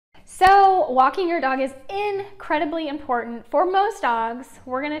So walking your dog is incredibly important for most dogs.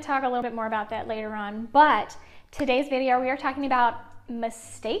 We're going to talk a little bit more about that later on, but today's video we are talking about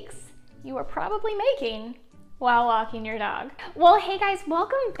mistakes you are probably making while walking your dog. Well, hey guys,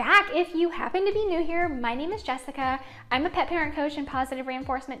 welcome back. If you happen to be new here, my name is Jessica. I'm a pet parent coach and positive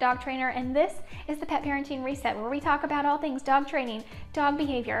reinforcement dog trainer, and this is the Pet Parenting Reset, where we talk about all things dog training, dog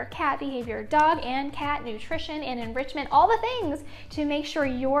behavior, dog and cat nutrition and enrichment, all the things to make sure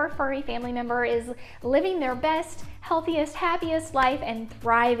your furry family member is living their best, healthiest, happiest life and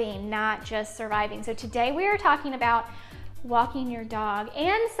thriving, not just surviving. So today we are talking about walking your dog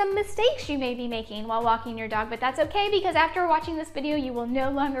and some mistakes you may be making while walking your dog, but that's okay, because after watching this video you will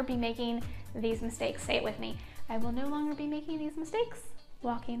no longer be making these mistakes. Say it with me. I will no longer be making these mistakes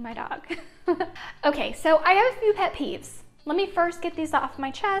walking my dog. Okay, so I have a few pet peeves. Let me first get these off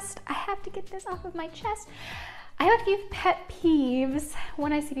my chest. I have to get this off of my chest. I have a few pet peeves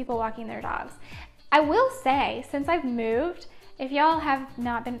when I see people walking their dogs. I will say, since I've moved, if y'all have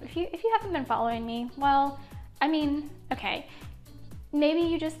not been, if you haven't been following me, well, I mean, okay, maybe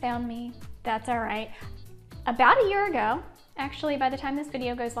you just found me, that's all right. About a year ago, actually by the time this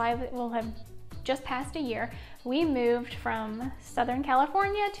video goes live, it will have just passed a year, we moved from Southern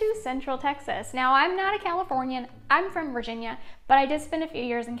California to Central Texas. Now, I'm not a Californian, I'm from Virginia, but I did spend a few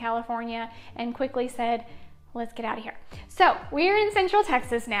years in California and quickly said, let's get out of here. So we're in Central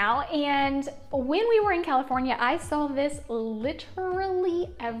Texas now, and when we were in California, I saw this literally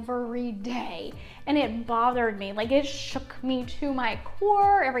every day, and it bothered me. Like, it shook me to my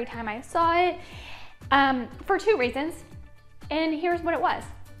core every time I saw it, for two reasons, and here's what it was.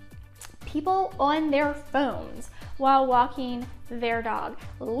 People on their phones while walking their dog.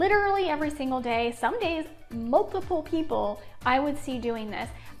 Literally every single day, some days multiple people I would see doing this.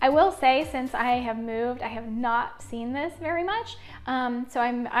 I will say, since I have moved, I have not seen this very much. So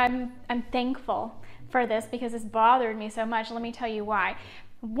I'm thankful for this, because it's bothered me so much. Let me tell you why.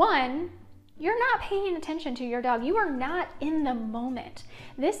 One, you're not paying attention to your dog. You are not in the moment.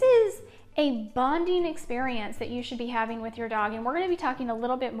 This is a bonding experience that you should be having with your dog, and we're going to be talking a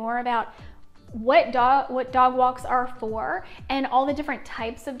little bit more about what dog walks are for and all the different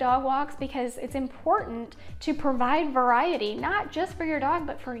types of dog walks, because it's important to provide variety, not just for your dog,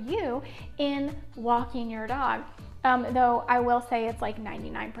 but for you in walking your dog. Though I will say it's like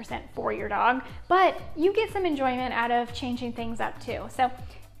 99% for your dog, but you get some enjoyment out of changing things up too. So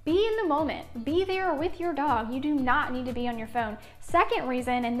be in the moment, be there with your dog. You do not need to be on your phone. Second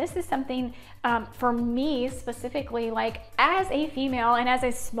reason, and this is something for me specifically, like as a female and as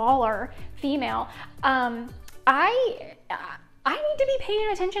a smaller female, I need to be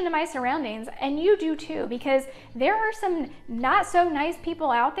paying attention to my surroundings, and you do too, because there are some not so nice people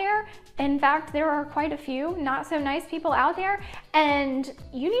out there. In fact, there are quite a few not so nice people out there, and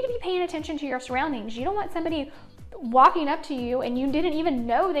you need to be paying attention to your surroundings. You don't want somebody walking up to you and you didn't even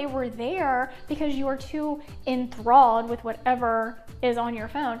know they were there because you were too enthralled with whatever is on your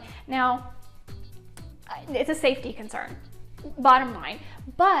phone. Now, it's a safety concern, bottom line,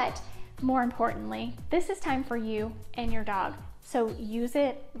 but more importantly, this is time for you and your dog. So use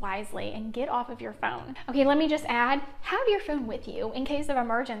it wisely and get off of your phone. Okay, let me just add, have your phone with you in case of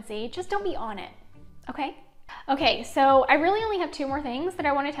emergency. Just don't be on it, okay? Okay, so I really only have two more things that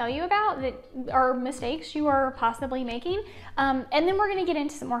I want to tell you about that are mistakes you are possibly making, and then we're going to get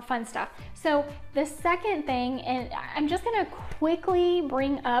into some more fun stuff. So the second thing, and I'm just going to quickly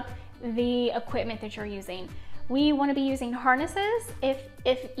bring up the equipment that you're using. We want to be using harnesses.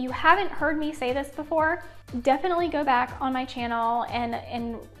 If you haven't heard me say this before, definitely go back on my channel,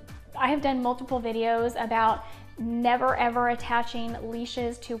 and I have done multiple videos about never ever attaching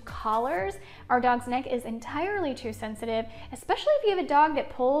leashes to collars. Our dog's neck is entirely too sensitive, especially if you have a dog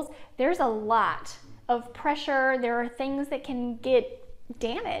that pulls. There's a lot of pressure. There are things that can get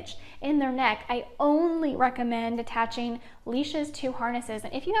damaged in their neck. I only recommend attaching leashes to harnesses.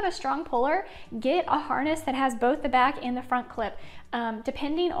 And if you have a strong puller, get a harness that has both the back and the front clip.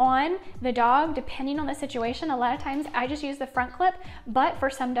 Depending on the dog, depending on the situation, a lot of times I just use the front clip, but for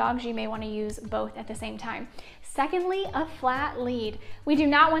some dogs you may want to use both at the same time. Secondly, a flat lead. We do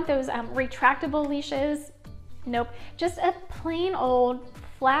not want those retractable leashes. Nope, just a plain old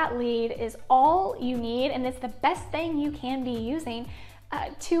flat lead is all you need, and it's the best thing you can be using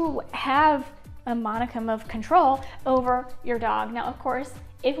to have a modicum of control over your dog. Now, of course,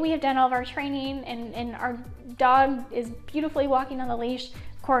 if we have done all of our training and our dog is beautifully walking on the leash,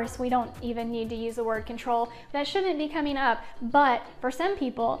 of course, we don't even need to use the word control. That shouldn't be coming up, but for some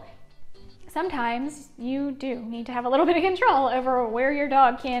people, sometimes you do need to have a little bit of control over where your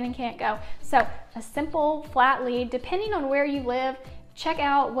dog can and can't go. So a simple flat lead, depending on where you live, check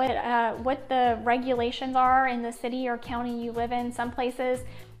out what the regulations are in the city or county you live in. Some places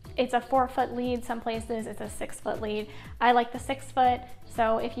it's a 4-foot lead, some places it's a 6-foot lead. I like the 6-foot,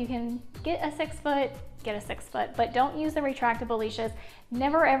 so if you can get a 6-foot, get a 6-foot, but don't use the retractable leashes.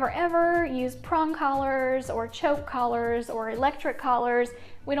 Never, ever, ever use prong collars or choke collars or electric collars.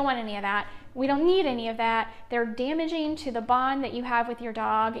 We don't want any of that. We don't need any of that. They're damaging to the bond that you have with your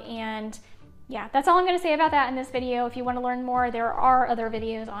dog. And yeah, that's all I'm going to say about that in this video. If you want to learn more, there are other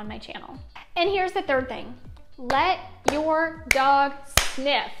videos on my channel. And here's the third thing. Let your dog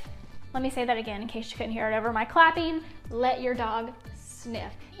sniff. Let me say that again in case you couldn't hear it over my clapping. Let your dog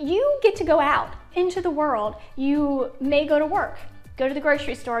sniff. You get to go out into the world. You may go to work, go to the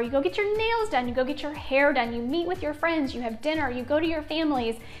grocery store, you go get your nails done, you go get your hair done, you meet with your friends, you have dinner, you go to your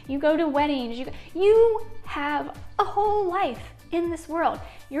families, you go to weddings, you have a whole life in this world.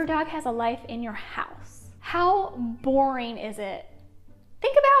 Your dog has a life in your house. How boring is it?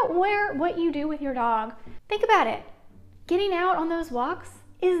 Think about what you do with your dog. Think about it. Getting out on those walks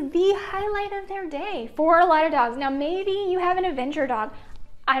is the highlight of their day for a lot of dogs. Now, maybe you have an adventure dog.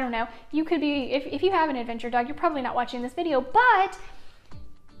 I don't know. You could be, if you have an adventure dog, you're probably not watching this video, but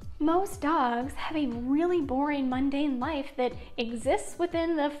most dogs have a really boring, mundane life that exists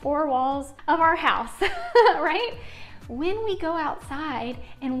within the 4 walls of our house, right? When we go outside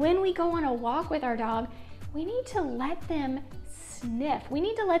and when we go on a walk with our dog, we need to let them sniff. We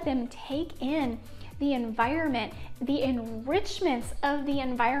need to let them take in the environment, the enrichments of the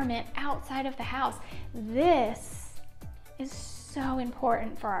environment outside of the house. This is so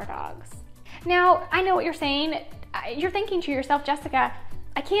important for our dogs. Now, I know what you're saying. You're thinking to yourself, Jessica,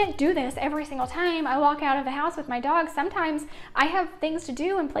 I can't do this every single time I walk out of the house with my dog. Sometimes I have things to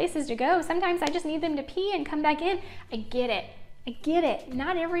do and places to go. Sometimes I just need them to pee and come back in. I get it. I get it.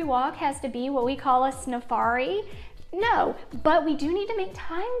 Not every walk has to be what we call a safari. No, but we do need to make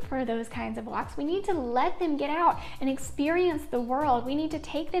time for those kinds of walks. We need to let them get out and experience the world. We need to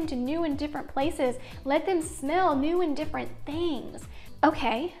take them to new and different places. Let them smell new and different things.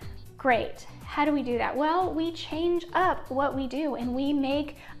 Okay, great. How do we do that? Well, we change up what we do and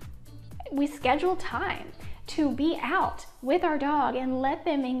we schedule time to be out with our dog and let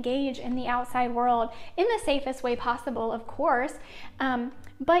them engage in the outside world in the safest way possible, of course.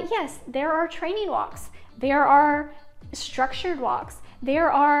 But yes, there are training walks. There are structured walks.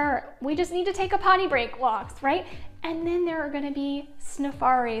 We just need to take a potty break walks, right? And then there are going to be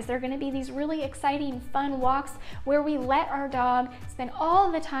snifaris. There are going to be these really exciting, fun walks where we let our dog spend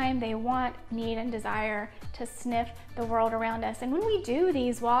all the time they want, need, and desire to sniff the world around us. And when we do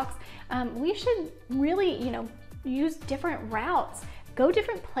these walks, we should really, use different routes. Go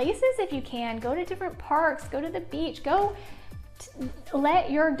different places if you can. Go to different parks. Go to the beach.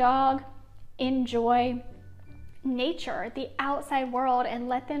 Let your dog enjoy nature, the outside world, and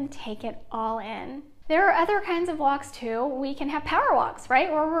let them take it all in. There are other kinds of walks too. We can have power walks, right?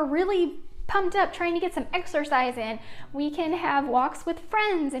 Where we're really pumped up trying to get some exercise in. We can have walks with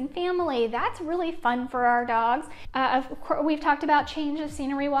friends and family. That's really fun for our dogs. Of course, we've talked about change of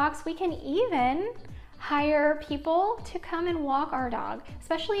scenery walks. We can even hire people to come and walk our dog,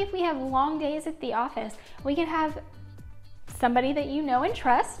 especially if we have long days at the office. We can have somebody that you know and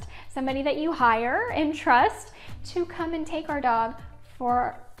trust, somebody that you hire and trust to come and take our dog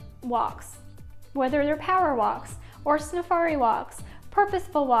for walks, whether they're power walks or safari walks,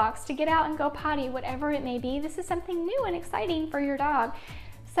 purposeful walks to get out and go potty, whatever it may be. This is something new and exciting for your dog.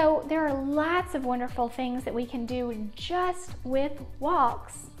 So there are lots of wonderful things that we can do just with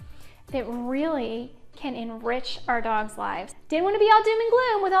walks that really can enrich our dogs' lives. Didn't want to be all doom and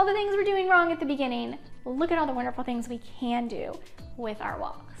gloom with all the things we're doing wrong at the beginning. Look at all the wonderful things we can do with our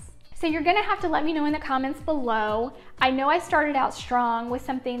walks. So you're gonna have to let me know in the comments below. I know I started out strong with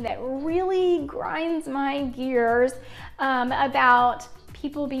something that really grinds my gears about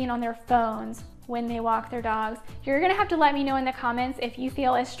people being on their phones when they walk their dogs. You're gonna have to let me know in the comments if you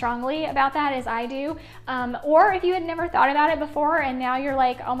feel as strongly about that as I do, or if you had never thought about it before and now you're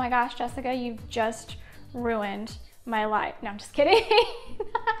like, oh my gosh, Jessica, you've just ruined my life. No, I'm just kidding.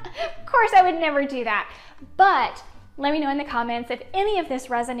 Of course, I would never do that. But let me know in the comments if any of this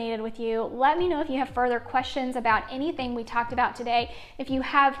resonated with you. Let me know if you have further questions about anything we talked about today. If you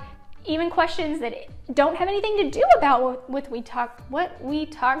have even questions that don't have anything to do about what we talked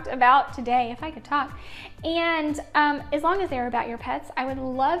about today, if I could talk. And as long as they're about your pets, I would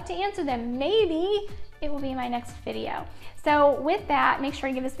love to answer them. Maybe it will be my next video. So with that, make sure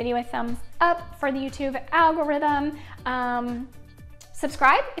you give this video a thumbs up for the YouTube algorithm.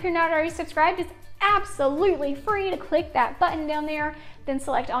 Subscribe if you're not already subscribed. It's absolutely free to click that button down there, then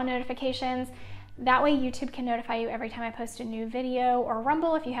select all notifications. That way YouTube can notify you every time I post a new video, or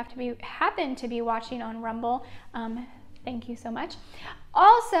Rumble if you happen to be watching on Rumble. Thank you so much.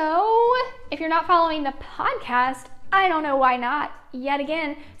 Also, if you're not following the podcast, I don't know why not. Yet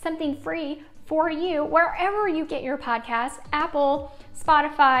again, something free for you wherever you get your podcast: Apple,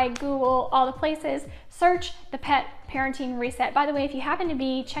 Spotify, Google, all the places. Search the Pet Parenting Reset. By the way, if you happen to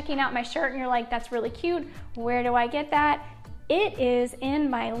be checking out my shirt and you're like, that's really cute, where do I get that? It is in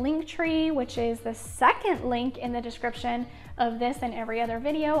my link tree, which is the second link in the description of this and every other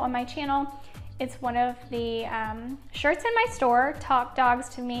video on my channel. It's one of the shirts in my store, Talk Dogs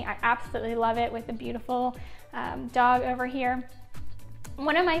to Me. I absolutely love it, with a beautiful dog over here.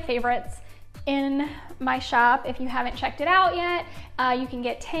 One of my favorites in my shop. If you haven't checked it out yet, you can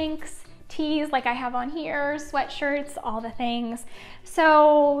get tanks, tees like I have on here, sweatshirts, all the things.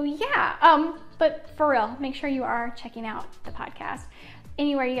 So yeah, but for real, make sure you are checking out the podcast.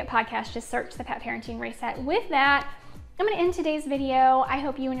 Anywhere you get podcasts, just search the Pet Parenting Reset. With that, I'm going to end today's video. I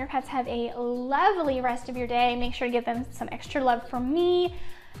hope you and your pets have a lovely rest of your day. Make sure to give them some extra love from me.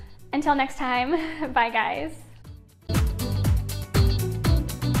 Until next time, bye guys.